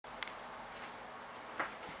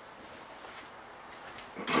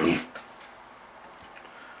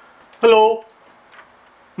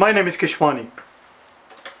My name is Keshwani.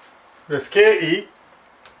 That's Keshwani,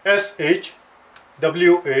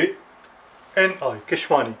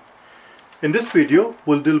 Keshwani. In this video,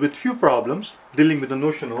 we'll deal with few problems dealing with the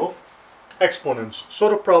notion of exponents.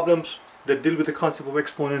 Sort of problems that deal with the concept of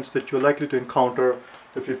exponents that you're likely to encounter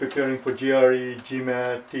if you're preparing for GRE,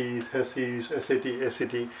 GMAT, TEAS, HESI, SAT,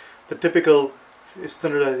 SAT, the typical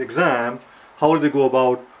standardized exam. How will they go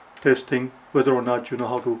about testing whether or not you know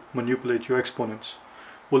how to manipulate your exponents?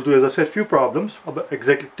 We'll do, as I said, few problems,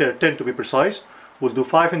 exactly 10 to be precise. We'll do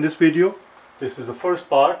 5 in this video. This is the first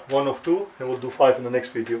part, 1 of 2, and we'll do 5 in the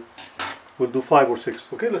next video. We'll do 5 or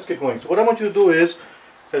 6. Okay, let's get going. So what I want you to do is,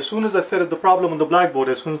 as soon as I set up the problem on the blackboard,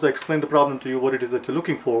 as soon as I explain the problem to you, what it is that you're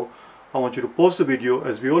looking for, I want you to pause the video,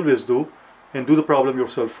 as we always do, and do the problem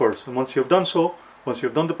yourself first. And once you have done so, once you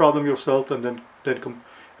have done the problem yourself, and then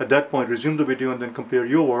at that point resume the video and then compare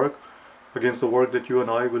your work against the work that you and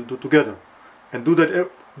I will do together. And do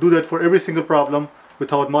that for every single problem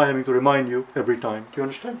without my having to remind you every time. Do you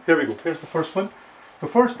understand? Here we go. Here's the first one. The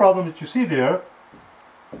first problem that you see there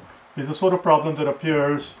is a sort of problem that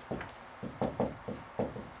appears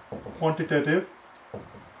quantitative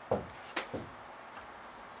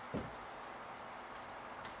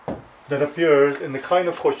that appears in the kind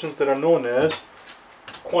of questions that are known as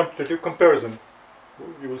quantitative comparison.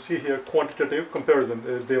 You will see here quantitative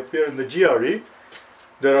comparison. They appear in the GRE.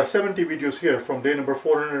 There are 70 videos here from day number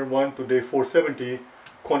 401 to day 470,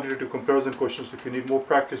 quantitative comparison questions. If you need more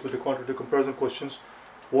practice with the quantitative comparison questions,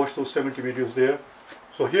 watch those 70 videos there.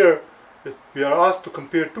 So here we are asked to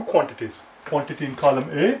compare two quantities, quantity in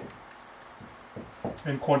column A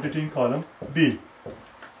and quantity in column B.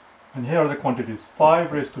 And here are the quantities: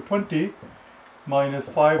 5 raised to 20 minus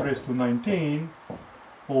 5 raised to 19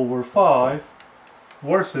 over 5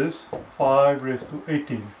 versus 5 raised to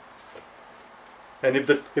 18. And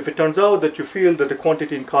if it turns out that you feel that the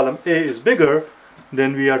quantity in column A is bigger,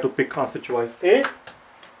 then we are to pick answer choice A.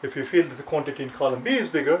 If you feel that the quantity in column B is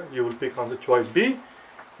bigger, you will pick answer choice B.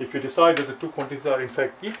 If you decide that the two quantities are in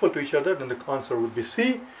fact equal to each other, then the answer would be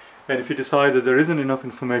C. And if you decide that there isn't enough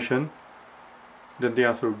information, then the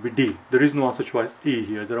answer would be D. There is no answer choice E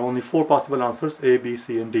here. There are only 4 possible answers: A, B,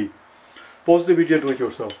 C, and D. Pause the video, do it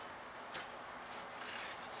yourself.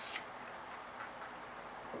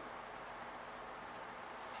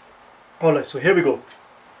 Alright, so here we go.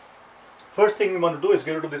 First thing we want to do is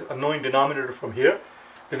get rid of this annoying denominator from here.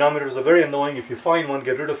 Denominators are very annoying. If you find one,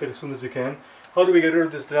 get rid of it as soon as you can. How do we get rid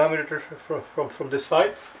of this denominator from this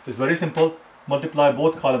side? It's very simple. Multiply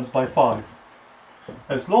both columns by 5.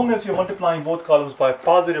 As long as you're multiplying both columns by a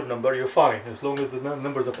positive number, you're fine, as long as the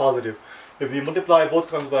numbers are positive. If you multiply both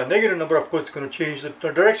columns by a negative number, of course it's going to change the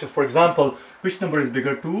directions. For example, which number is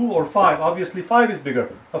bigger, 2 or 5? Obviously 5 is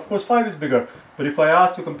bigger. Of course 5 is bigger. But if I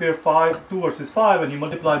ask to compare 2 versus 5 and you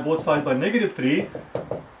multiply both sides by -3,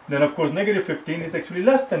 then of course -15 is actually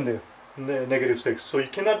less than the -6. So you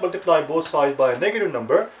cannot multiply both sides by a negative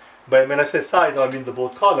number. When I say sides, I mean the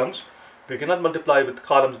both columns. We cannot multiply with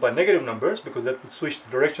columns by negative numbers because that will switch the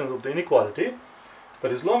directions of the inequality.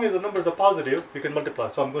 But as long as the numbers are positive, we can multiply.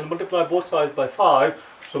 So I'm going to multiply both sides by 5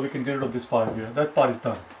 so we can get rid of this 5 here. That part is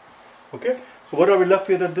done. Okay? So what are we left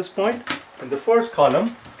with at this point? In the first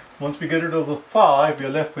column, once we get rid of the 5, we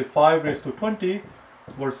are left with 5 raised to 20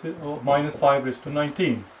 versus minus 5 raised to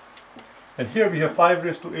 19. And here we have 5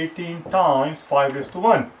 raised to 18 times 5 raised to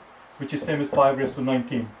 1, which is same as 5 raised to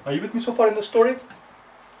 19. Are you with me so far in the story?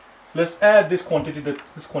 Let's add this quantity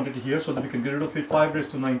here so that we can get rid of it. 5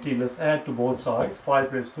 raised to 19. Let's add to both sides.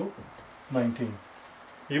 5 raised to 19.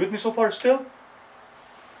 Are you with me so far still?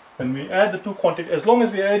 When we add the two quantities, as long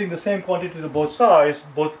as we are adding the same quantity to both sides,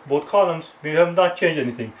 both columns, we have not changed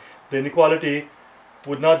anything. The inequality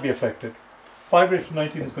would not be affected. 5 raised to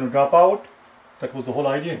 19 is going to drop out. That was the whole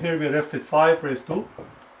idea. Here we are left with 5 raised to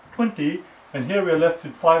 20. And here we are left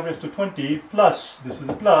with 5 raised to 20 plus, this is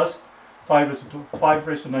a plus, 5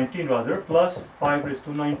 raised to 19 rather, plus 5 raised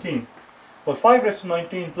to 19. Well, 5 raised to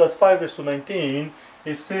 19 plus 5 raised to 19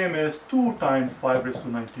 is same as 2 times 5 raised to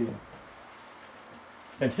 19.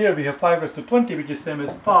 And here we have 5 raised to 20, which is same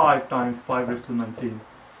as 5 times 5 raised to 19.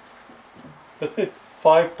 That's it.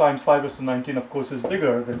 5 times 5 raised to 19, of course, is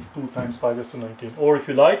bigger than 2 times 5 raised to 19. Or if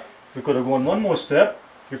you like, we could have gone one more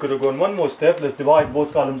step. Let's divide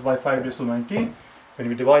both columns by 5 raised to 19. When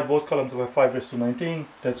we divide both columns by 5 raised to 19,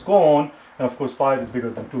 that's gone. And of course 5 is bigger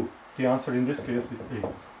than 2. The answer in this case is A.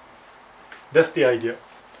 That's the idea.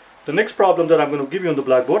 The next problem that I'm going to give you on the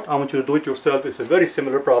blackboard, I want you to do it yourself. It's a very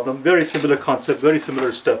similar problem, very similar concept, very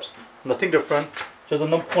similar steps. Nothing different, just a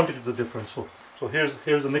quantity of the difference. So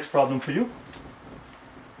here's the next problem for you.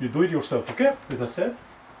 You do it yourself, okay? As I said.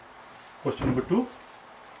 Question number 2.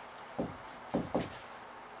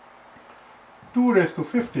 2 raised to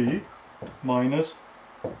 50 minus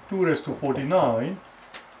 2 raised to 49,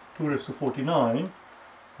 2 raised to 49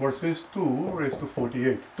 versus 2 raised to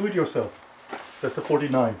 48. Do it yourself. That's a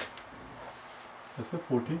 49. That's a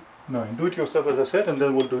 49. Do it yourself, as I said, and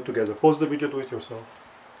then we'll do it together. Pause the video, do it yourself.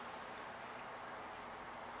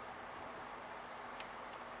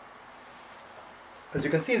 As you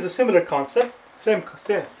can see, it's a similar concept,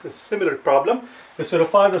 similar problem. Instead of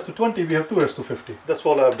 5 raised to 20, we have 2 raised to 50. That's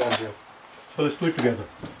all I've done here. So let's do it together.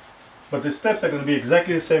 But the steps are going to be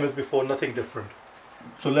exactly the same as before, nothing different.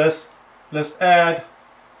 So let's add.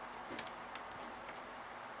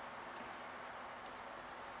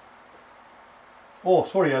 Oh,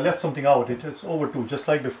 sorry, I left something out. It is over 2, just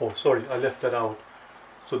like before. Sorry, I left that out.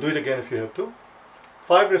 So do it again if you have to.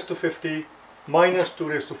 5 raised to 50 minus 2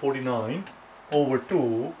 raised to 49 over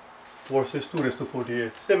 2 versus 2 raised to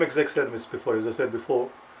 48. Same exact setup as before, as I said before.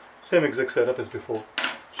 Same exact setup as before.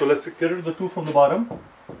 So let's get rid of the 2 from the bottom.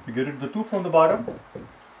 We get rid of the 2 from the bottom.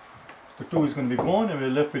 The 2 is going to be gone, and we're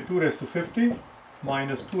left with 2 raised to 50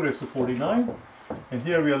 minus 2 raised to 49. And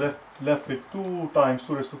here we are left with 2 times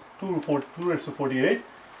 2 raised to 48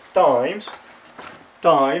 times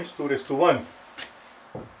 2 raised to 1,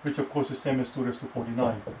 which of course is same as 2 raised to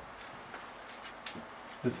 49.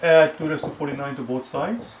 Let's add 2 raised to 49 to both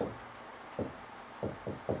sides.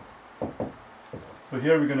 So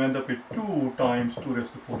here we're going to end up with 2 times 2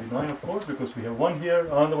 raised to 49, of course, because we have 1 here,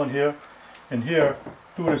 another 1 here, and here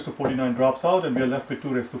 2 raised to 49 drops out, and we are left with 2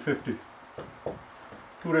 raised to 50.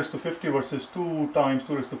 2 raised to 50 versus 2 times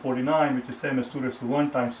 2 raised to 49, which is same as 2 raised to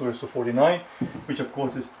 1 times 2 raised to 49, which of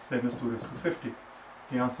course is same as 2 raised to 50.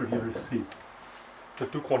 The answer here is C. The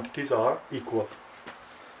two quantities are equal.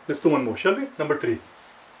 Let's do one more, shall we? Number 3.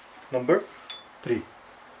 Number 3.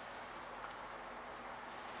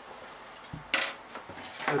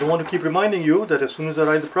 I don't want to keep reminding you that as soon as I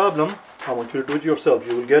write the problem, I want you to do it yourself.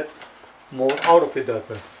 You will get more out of it that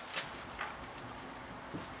way.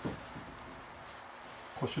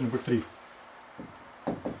 Question number 3.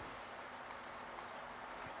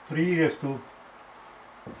 3 raised to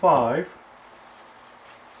 5.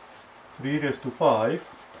 3 raised to 5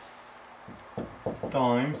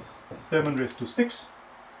 times 7 raised to 6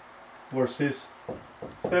 versus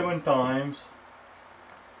 7 times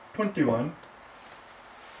 21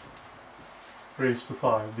 raised to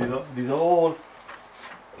 5. These are all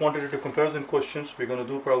quantitative comparison questions. We're going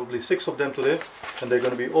to do probably 6 of them today, and they're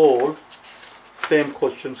going to be all same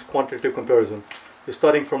questions, quantitative comparison.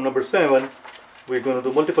 Starting from number 7, we're going to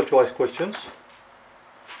do multiple choice questions,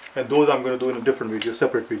 and those I'm going to do in a different video,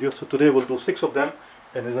 separate video. So today we'll do 6 of them,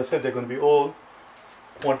 and as I said, they're going to be all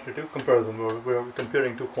quantitative comparison, where we're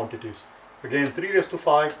comparing two quantities. Again, 3 raised to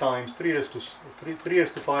 5 times 3 raised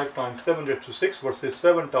to 5 times 7 raised to 6 versus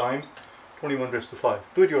 7 times 21 raised to 5.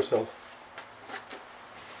 Do it yourself.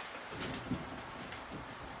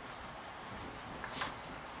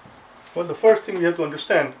 Well, the first thing we have to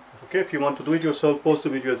understand, okay, if you want to do it yourself, pause the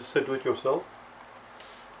video, as I said, do it yourself.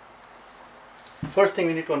 First thing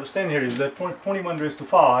we need to understand here is that 21 raised to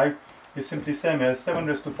 5 is simply same as 7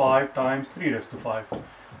 raised to 5 times 3 raised to 5.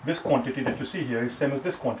 This quantity that you see here is same as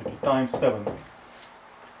this quantity, times 7.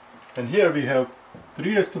 And here we have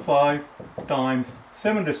 3 raised to 5 times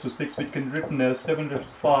 7 raised to 6, which can be written as 7 raised to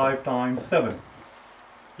 5 times 7.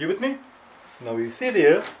 You with me? Now we see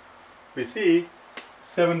there, we see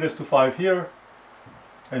 7 raised to 5 here,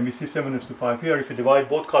 and we see 7 raised to 5 here. If you divide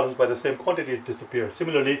both columns by the same quantity, it disappears.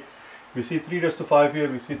 Similarly, we see 3 raised to 5 here,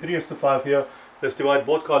 we see 3 raised to 5 here. Let's divide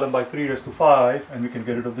both columns by 3 raised to 5, and we can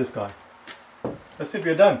get rid of this guy. That's it,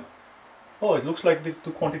 we are done. Oh, it looks like the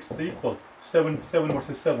two quantities are equal. 7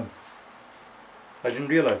 versus 7. I didn't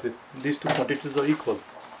realize it. These two quantities are equal.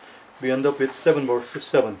 We end up with 7 versus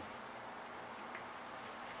 7.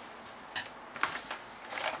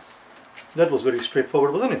 That was very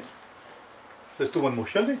straightforward, wasn't it? Let's do one more,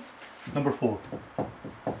 shall we? Number 4.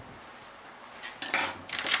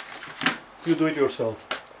 You do it yourself.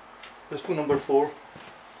 Let's do number 4.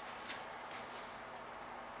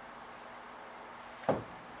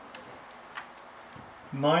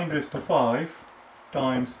 Nine raised to 5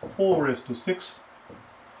 times 4 raised to 6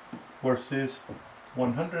 versus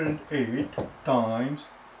 108 times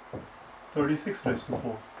 36 raised to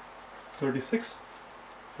 4. 36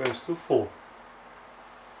 raised to 4.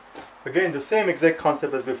 Again, the same exact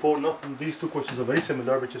concept as before. These two questions are very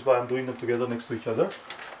similar, which is why I'm doing them together next to each other.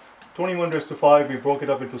 21 raised to 5, we broke it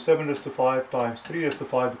up into 7 raised to 5 times 3 raised to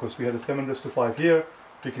 5, because we had a 7 raised to 5 here.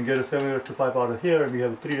 We can get a 7 raised to 5 out of here, and we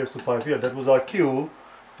have a 3 raised to 5 here. That was our cue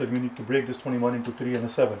that we need to break this 21 into 3 and a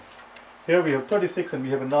 7. Here we have 36 and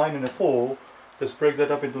we have a 9 and a 4. Let's break that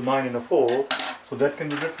up into 9 and a 4. So that can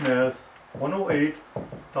be written as 108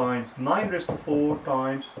 times 9 raised to 4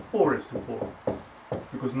 times 4 raised to 4,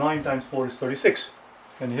 because 9 times 4 is 36.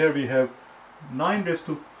 And here we have 9 raised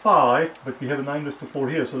to 5, but we have a 9 raised to 4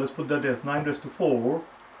 here, so let's put that as 9 raised to 4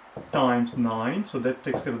 times 9, so that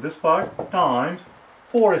takes care of this part, times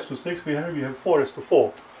 4 raised to 6, we have 4 raised to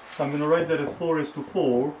 4. So I'm going to write that as 4 raised to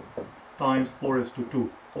 4 times 4 raised to 2,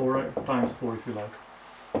 or times 4 if you like.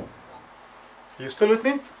 Are you still with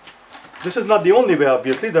me? This is not the only way,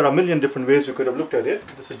 obviously. There are a million different ways you could have looked at it.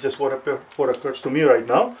 This is just what occurs to me right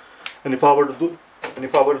now. And if I were to do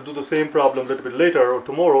the same problem a little bit later or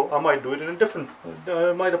tomorrow, I might do it in a different.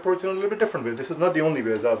 I might approach it in a little bit different way. This is not the only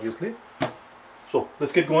ways, obviously. So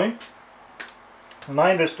let's get going.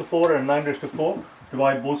 9 raised to 4 and 9 raised to 4.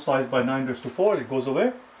 Divide both sides by 9 raised to 4. It goes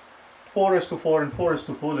away. 4 raised to 4 and 4 raised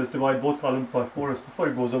to 4. Let's divide both columns by 4 raised to 4.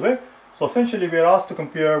 It goes away. So essentially we are asked to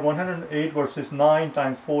compare 108 versus 9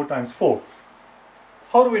 times 4 times 4.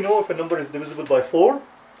 How do we know if a number is divisible by 4?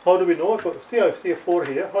 How do we know if, I see a 4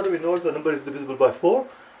 here, how do we know if the number is divisible by 4?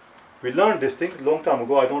 We learned this thing a long time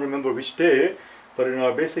ago, I don't remember which day, but in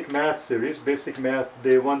our basic math series, basic math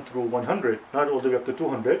day 1 through 100, not all the way up to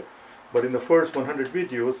 200, but in the first 100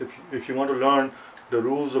 videos, if you want to learn the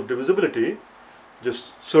rules of divisibility,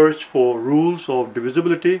 just search for rules of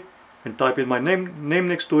divisibility and type in my name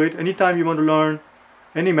next to it. Anytime you want to learn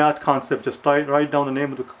any math concept, just write down the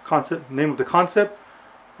name of the concept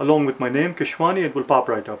along with my name, Keshwani. It will pop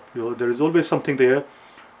right up. There is always something there,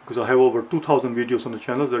 because I have over 2,000 videos on the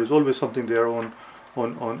channel. There is always something there on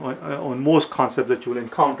most concepts that you will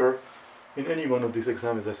encounter in any one of these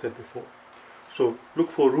exams, as I said before. So look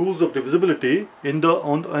for rules of divisibility.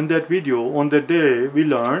 On that video, on that day, we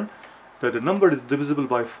learned that the number is divisible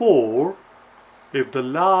by 4 if the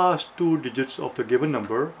last 2 digits of the given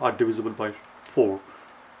number are divisible by 4.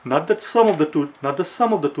 Not the sum of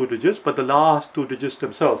the two digits, but the last 2 digits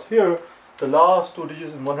themselves. Here, the last 2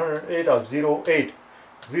 digits in 108 are 0, 8.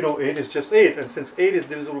 0, 8 is just 8, and since 8 is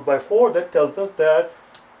divisible by 4, that tells us that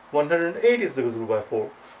 108 is divisible by 4.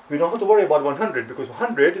 We don't have to worry about 100, because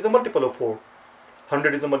 100 is a multiple of 4.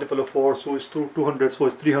 100 is a multiple of 4, so is 200, so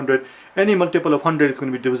is 300. Any multiple of 100 is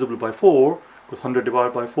going to be divisible by 4, because 100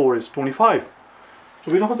 divided by 4 is 25.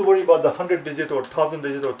 So we don't have to worry about the 100 digit or 1000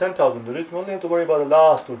 digit or 10,000 digits. We only have to worry about the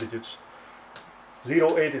last 2 digits.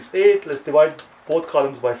 0, 8 is 8. Let's divide both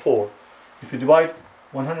columns by 4. If you divide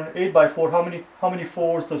 108 by 4, how many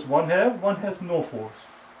 4s does 1 have? 1 has no 4s.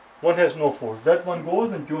 1 has no 4s. That one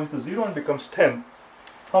goes and joins the 0 and becomes 10.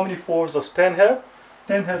 How many 4s does 10 have?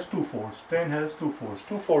 10 has 2 4s. 10 has 2 4s.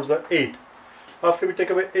 2 4s are 8. After we take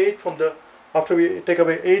away 8 from the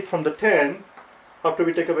 10,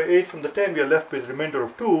 we are left with a remainder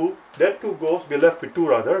of 2. That 2 goes, we are left with 2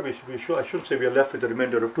 rather. I shouldn't say we are left with a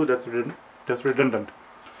remainder of 2, that's redundant.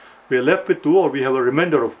 We are left with 2, or we have a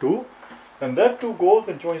remainder of 2. And that 2 goes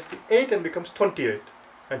and joins the 8 and becomes 28.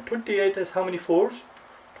 And 28 has how many 4s?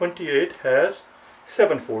 28 has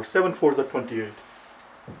 7 4s. 7 4s are 28.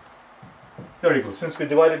 There you go. Since we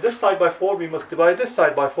divided this side by 4, we must divide this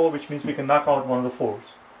side by 4, which means we can knock out one of the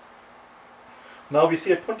 4s. Now we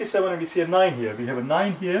see a 27 and we see a 9 here. We have a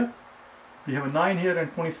 9 here. We have a 9 here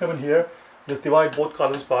and 27 here. Let's divide both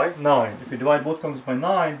columns by 9. If we divide both columns by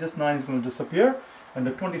 9, this 9 is going to disappear and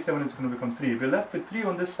the 27 is going to become 3. We're left with 3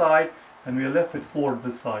 on this side and we are left with 4 on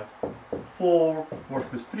this side. 4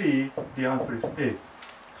 versus 3, the answer is A.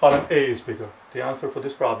 Column A is bigger. The answer for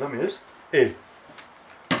this problem is A.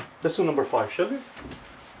 Let's do number 5, shall we?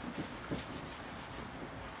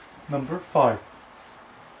 Number 5.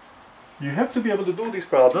 You have to be able to do these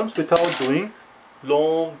problems without doing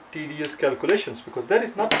long, tedious calculations, because that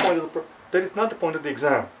is not the point of the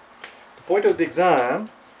exam. The point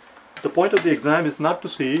of the exam is not to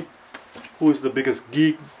see who is the biggest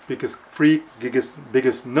geek, biggest freak, biggest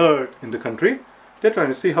nerd in the country. They're trying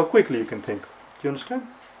to see how quickly you can think. Do you understand?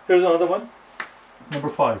 Here's another one. Number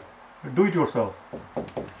 5. Do it yourself.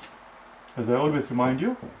 As I always remind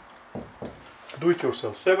you, do it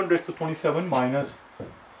yourself. 7 raised to 27 minus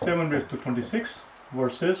 7 raised to 26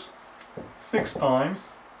 versus 6 times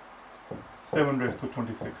 7 raised to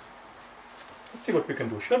 26. Let's see what we can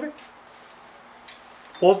do, shall we?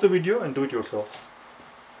 Pause the video and do it yourself.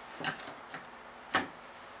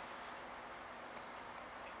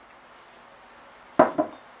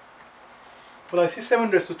 Well, I see 7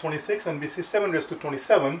 raised to 26 and we see 7 raised to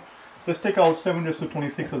 27. Let's take out 7 raised to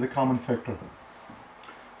 26 as a common factor.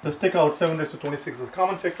 Let's take out 7 raised to 26 as a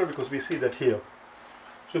common factor because we see that here.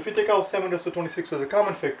 So if you take out 7 raised to 26 as a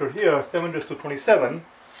common factor here, 7 raised to 27,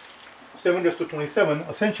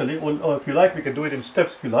 essentially, or if you like, we can do it in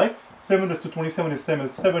steps if you like. 7 raised to 27 is same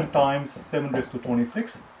as 7 times 7 raised to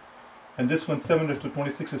 26. and this one 7 raised to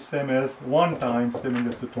 26 is same as 1 times 7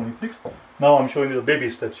 raised to 26. Now I'm showing you the baby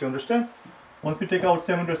steps, you understand? Once we take out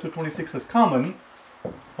 7 raised to 26 as common,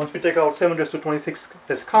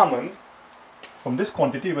 from this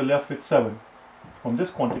quantity we're left with 7. From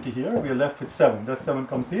this quantity here we are left with 7. That 7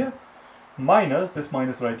 comes here, minus this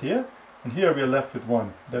minus right here, and here we are left with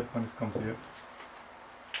 1. That minus comes here.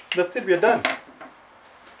 That's it, we are done.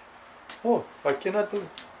 Oh, I cannot do,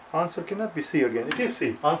 answer cannot be C again. It is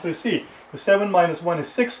C, answer is C. The 7 minus 1 is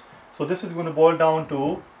 6, so this is going to boil down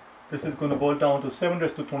to, 7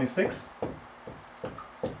 raised to 26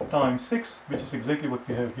 times 6, which is exactly what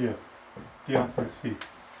we have here. The answer is C.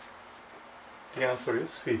 The answer is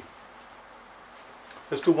C.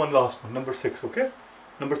 Let's do one last one, number 6, okay?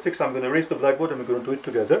 Number 6, I'm going to erase the blackboard and we're going to do it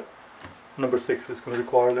together. Number 6 is going to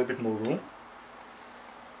require a little bit more room.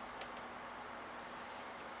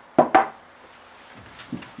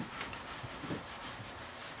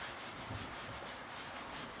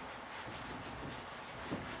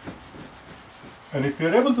 And if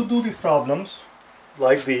you're able to do these problems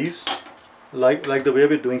like these, like the way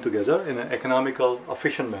we're doing together in an economical,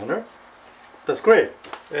 efficient manner, that's great.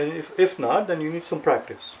 And if not, then you need some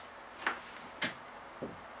practice.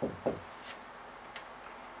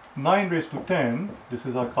 9 raised to 10, this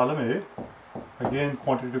is our column A, again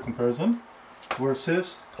quantitative comparison,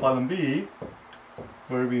 versus column B,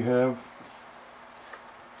 where we have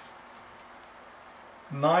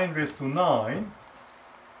 9 raised to 9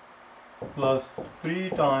 plus 3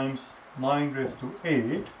 times 9 raised to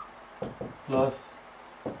 8 plus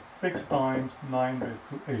 6 times 9 raised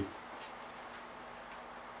to 8.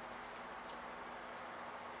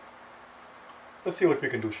 Let's see what we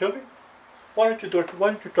can do, shall we? Why don't you do it? Why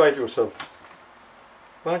don't you try it yourself?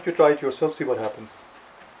 Why don't you try it yourself, see what happens.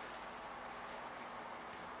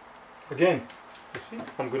 Again, you see,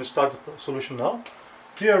 I'm going to start the solution now.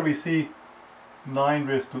 Here we see 9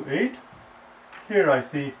 raised to 8. Here I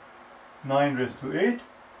see 9 raised to 8.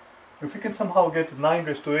 If we can somehow get 9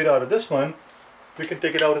 raised to 8 out of this one, we can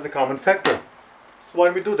take it out as a common factor. So why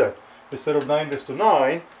don't we do that? Instead of 9 raised to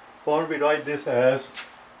 9, why don't we write this as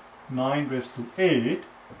 9 raised to 8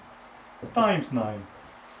 times 9.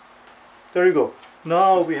 There you go.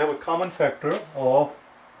 Now we have a common factor of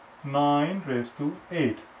 9 raised to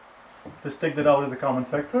 8. Let's take that out as a common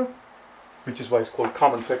factor, which is why it's called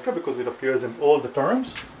common factor, because it appears in all the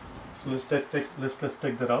terms. So let's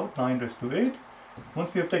take that out, 9 raised to 8.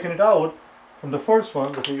 Once we have taken it out from the first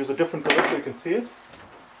one, let me use a different color so you can see it.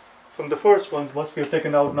 From the first one, once we have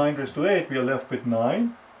taken out 9 raised to 8, we are left with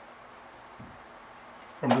 9.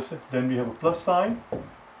 From this, then we have a plus sign,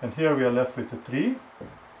 and here we are left with a 3.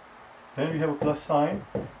 Then we have a plus sign,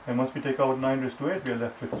 and once we take out 9 raised to 8, we are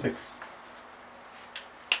left with 6.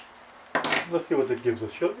 Let's see what that gives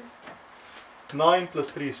us, shall we? 9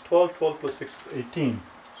 plus 3 is 12, 12 plus 6 is 18.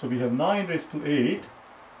 So we have 9 raised to 8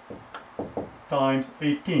 times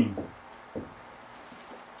 18.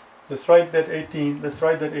 Let's write that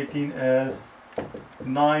 18 as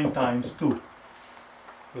 9 times 2.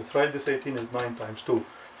 Let's write this 18 as 9 times 2.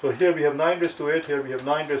 So here we have 9 raised to 8, here we have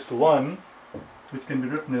 9 raised to 1, which can be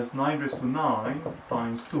written as 9 raised to 9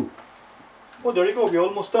 times 2. Oh, there you go, we're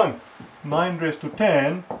almost done. 9 raised to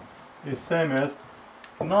 10 is same as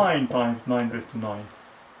 9 times 9 raised to 9.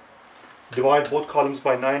 Divide both columns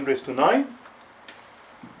by 9 raised to 9.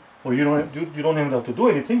 Well, you don't even have to do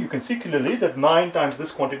anything. You can see clearly that 9 times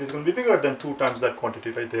this quantity is going to be bigger than 2 times that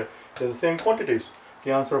quantity right there. They're the same quantities.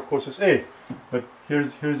 The answer, of course, is A. But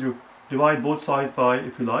here's you divide both sides by,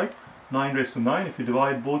 if you like, 9 raised to 9. If you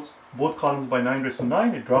divide both columns by 9 raised to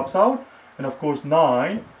 9, it drops out. And of course,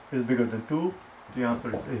 9 is bigger than 2. The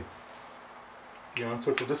answer is A. The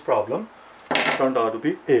answer to this problem turned out to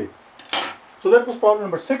be A. So that was problem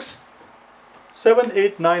number 6. 7,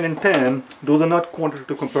 8, 9 and 10, those are not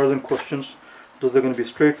quantitative comparison questions. Those are going to be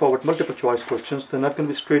straightforward multiple choice questions. They're not going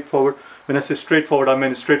to be straightforward. When I say straightforward, I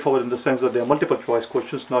mean straightforward in the sense that they are multiple choice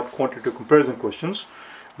questions, not quantitative comparison questions.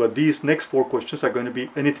 But these next 4 questions are going to be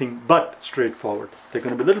anything but straightforward. They're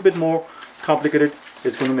going to be a little bit more complicated.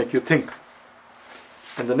 It's going to make you think.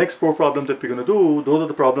 And the next 4 problems that we're going to do, those are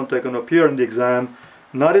the problems that are going to appear in the exam,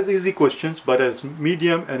 not as easy questions, but as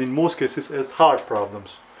medium and in most cases as hard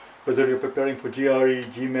problems. Whether you're preparing for GRE,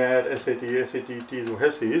 GMAT, SAT, TEAS or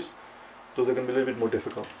HESIs, those are going to be a little bit more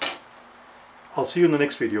difficult. I'll see you in the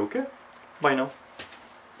next video, okay? Bye now.